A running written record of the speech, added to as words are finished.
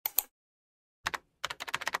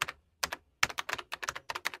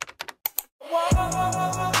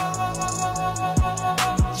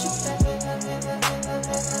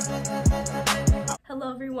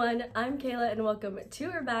everyone, I'm Kayla and welcome to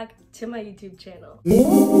or back to my YouTube channel.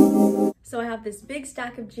 So I have this big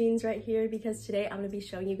stack of jeans right here because today I'm going to be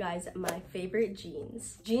showing you guys my favorite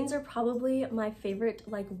jeans. Jeans are probably my favorite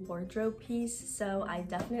wardrobe piece, so I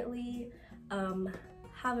definitely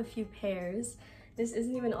have a few pairs. This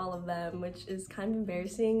isn't even all of them, which is kind of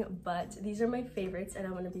embarrassing, but these are my favorites and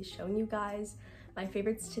I'm going to be showing you guys my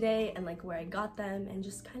favorites today and where I got them and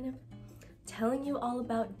just kind of telling you all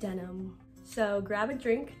about denim. So grab a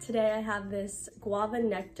drink. Today I have this guava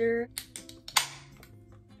nectar.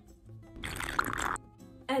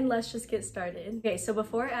 And let's just get started. Okay, so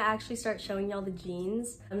before I actually start showing y'all the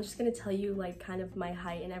jeans, I'm just gonna tell you kind of my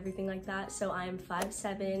height and everything like that. So I am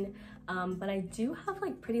 5'7", but I do have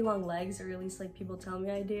pretty long legs, or at least people tell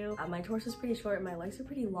me I do. My torso is pretty short and my legs are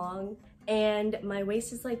pretty long. And my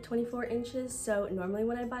waist is 24 inches. So normally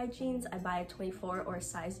when I buy jeans, I buy a 24 or a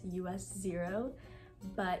size US 0.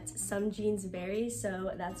 But some jeans vary,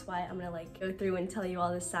 so that's why I'm gonna go through and tell you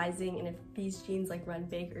all the sizing and if these jeans run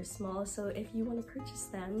big or small, so if you want to purchase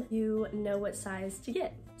them, you know what size to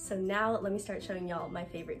get. So now let me start showing y'all my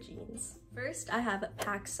favorite jeans. First, I have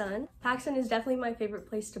PACSUN. PACSUN is definitely my favorite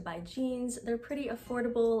place to buy jeans. They're pretty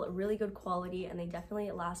affordable, really good quality, and they definitely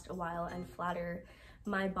last a while and flatter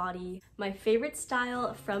my body. My favorite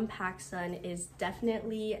style from PACSUN is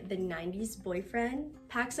definitely the 90s boyfriend.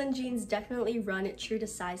 PACSUN jeans definitely run true to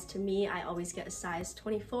size to me. I always get a size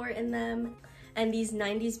 24 in them. And these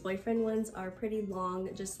 90s boyfriend ones are pretty long,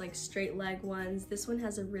 just straight leg ones. This one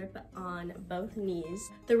has a rip on both knees.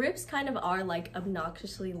 The rips kind of are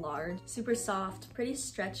obnoxiously large, super soft, pretty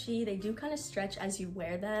stretchy. They do kind of stretch as you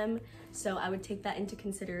wear them, so I would take that into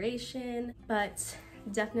consideration, but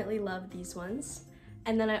definitely love these ones.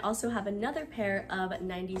 And then I also have another pair of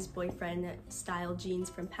 90s boyfriend style jeans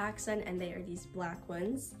from PACSUN, and they are these black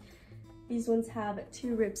ones. These ones have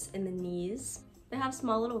 2 rips in the knees. They have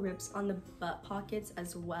small little rips on the butt pockets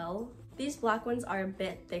as well. These black ones are a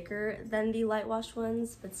bit thicker than the light wash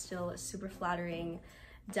ones, but still super flattering.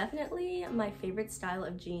 Definitely my favorite style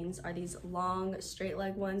of jeans are these long straight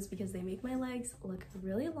leg ones because they make my legs look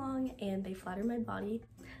really long and they flatter my body.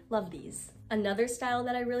 Love these. Another style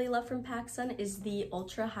that I really love from PACSUN is the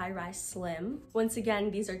ultra high rise slim. Once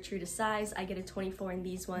again, these are true to size. I get a 24 in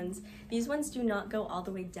these ones. These ones do not go all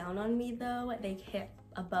the way down on me though. They hit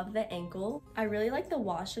above the ankle. I really like the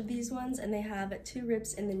wash of these ones, and they have 2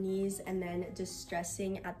 rips in the knees and then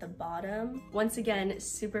distressing at the bottom. Once again,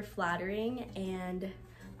 super flattering, and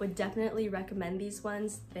would definitely recommend these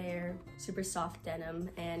ones. They're super soft denim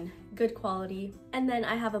and good quality. And then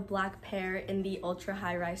I have a black pair in the ultra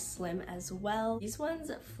high rise slim as well. These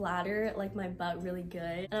ones flatter my butt really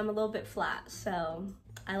good, and I'm a little bit flat, so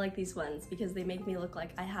I like these ones because they make me look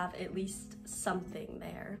like I have at least something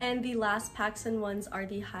there. And the last PACSUN ones are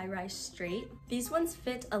the high rise straight. These ones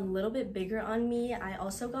fit a little bit bigger on me. I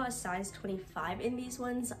also got a size 25 in these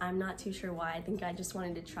ones. I'm not too sure why. I think I just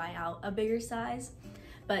wanted to try out a bigger size.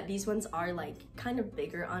 But these ones are kind of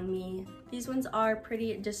bigger on me. These ones are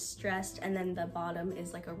pretty distressed, and then the bottom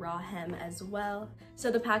is a raw hem as well.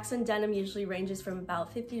 So the PACSUN denim usually ranges from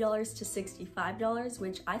about $50 to $65,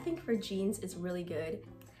 which I think for jeans is really good.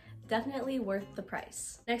 Definitely worth the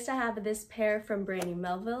price. Next I have this pair from BRANDY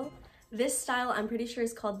MELVILLE. This style I'm pretty sure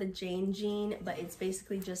is called the Jane jean, but it's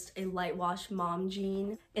basically just a light wash mom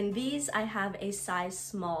jean. In these I have a size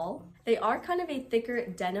small. They are kind of a thicker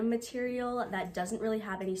denim material that doesn't really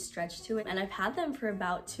have any stretch to it, and I've had them for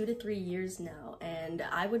about 2 to 3 years now, and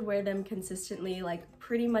I would wear them consistently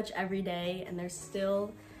pretty much every day, and they're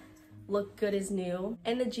still look good as new.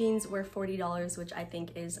 And the jeans were $40, which I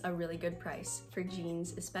think is a really good price for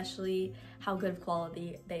jeans, especially how good of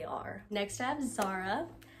quality they are. Next I have ZARA.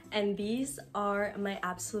 And these are my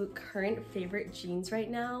absolute current favorite jeans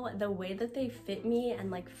right now. The way that they fit me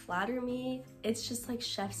and flatter me, it's just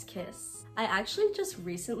chef's kiss. I actually just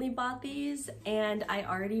recently bought these and I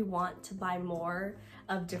already want to buy more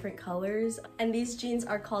of different colors. And these jeans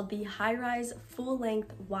are called the high rise full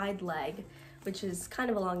length wide leg, which is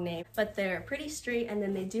kind of a long name, but they're pretty straight, and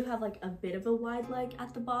then they do have a bit of a wide leg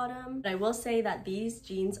at the bottom. But I will say that these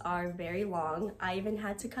jeans are very long. I even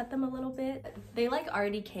had to cut them a little bit. They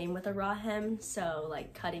already came with a raw hem, so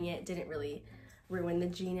cutting it didn't really ruin the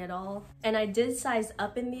jean at all. And I did size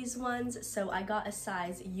up in these ones, so I got a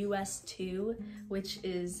size US 2, which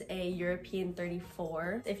is a European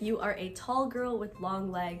 34. If you are a tall girl with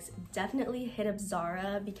long legs, definitely hit up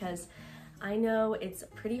ZARA because I know it's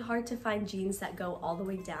pretty hard to find jeans that go all the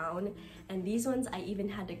way down, and these ones I even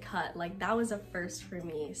had to cut. That was a first for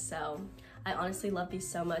me, so I honestly love these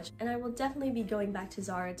so much, and I will definitely be going back to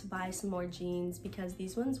ZARA to buy some more jeans because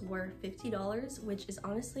these ones were $50, which is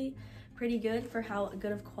honestly pretty good for how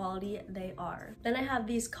good of quality they are. Then I have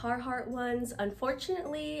these Carhartt ones.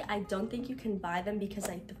 Unfortunately, I don't think you can buy them because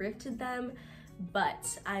I thrifted them,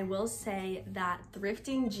 but I will say that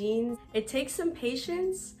thrifting jeans, it takes some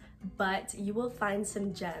patience, but you will find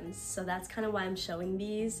some gems. So that's kind of why I'm showing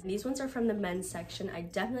these. These ones are from the men's section. I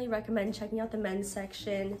definitely recommend checking out the men's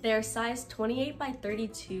section. They're size 28 by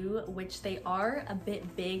 32, which they are a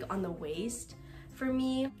bit big on the waist for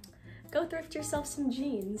me. Go thrift yourself some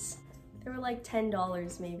jeans. They were like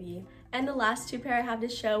 $10 maybe. And the last two pair I have to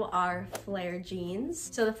show are flare jeans.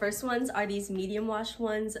 So the first ones are these medium wash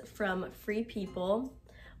ones from Free People.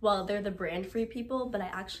 Well, they're the brand Free People, but I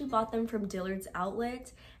actually bought them from Dillard's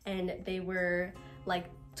Outlet and they were like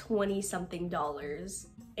 20 something dollars.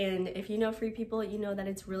 And if you know Free People, you know that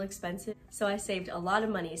it's real expensive. So I saved a lot of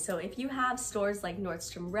money. So if you have stores like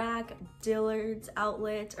Nordstrom Rack, Dillard's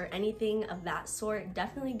Outlet, or anything of that sort,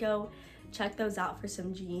 definitely go check those out for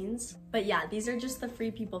some jeans. But yeah, these are just the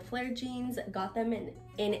Free People flare jeans. Got them in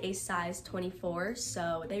a size 24,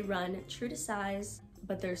 so they run true to size,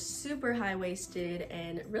 but they're super high-waisted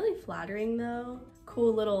and really flattering though.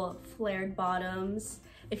 Cool little flared bottoms.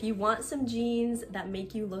 If you want some jeans that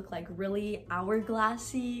make you look like really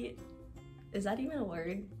hourglassy, is that even a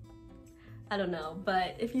word? I don't know,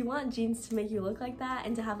 but if you want jeans to make you look like that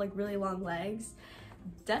and to have like really long legs,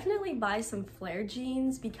 definitely buy some flare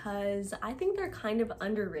jeans because I think they're kind of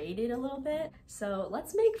underrated a little bit. So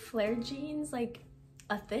let's make flare jeans like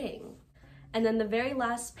a thing. And then the very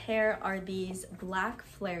last pair are these black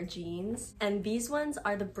flare jeans. And these ones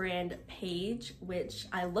are the brand Page, which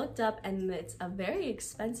I looked up and it's a very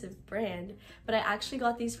expensive brand. But I actually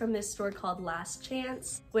got these from this store called Last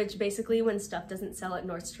Chance, which basically when stuff doesn't sell at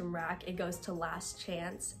Nordstrom Rack, it goes to Last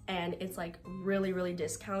Chance and it's like really, really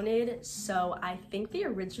discounted. So I think the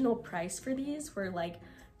original price for these were like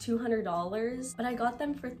 $200, but I got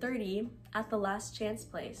them for $30 at the Last Chance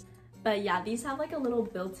place. But yeah, these have like a little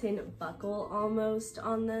built-in buckle almost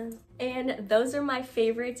on them. And those are my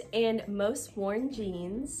favorite and most worn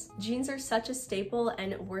jeans. Jeans are such a staple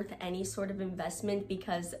and worth any sort of investment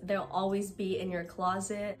because they'll always be in your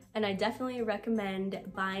closet. And I definitely recommend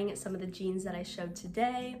buying some of the jeans that I showed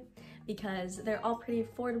today because they're all pretty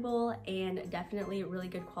affordable and definitely really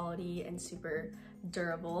good quality and super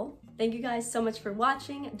durable. Thank you guys so much for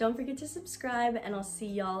watching. Don't forget to subscribe and I'll see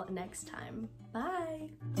y'all next time.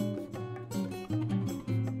 Bye!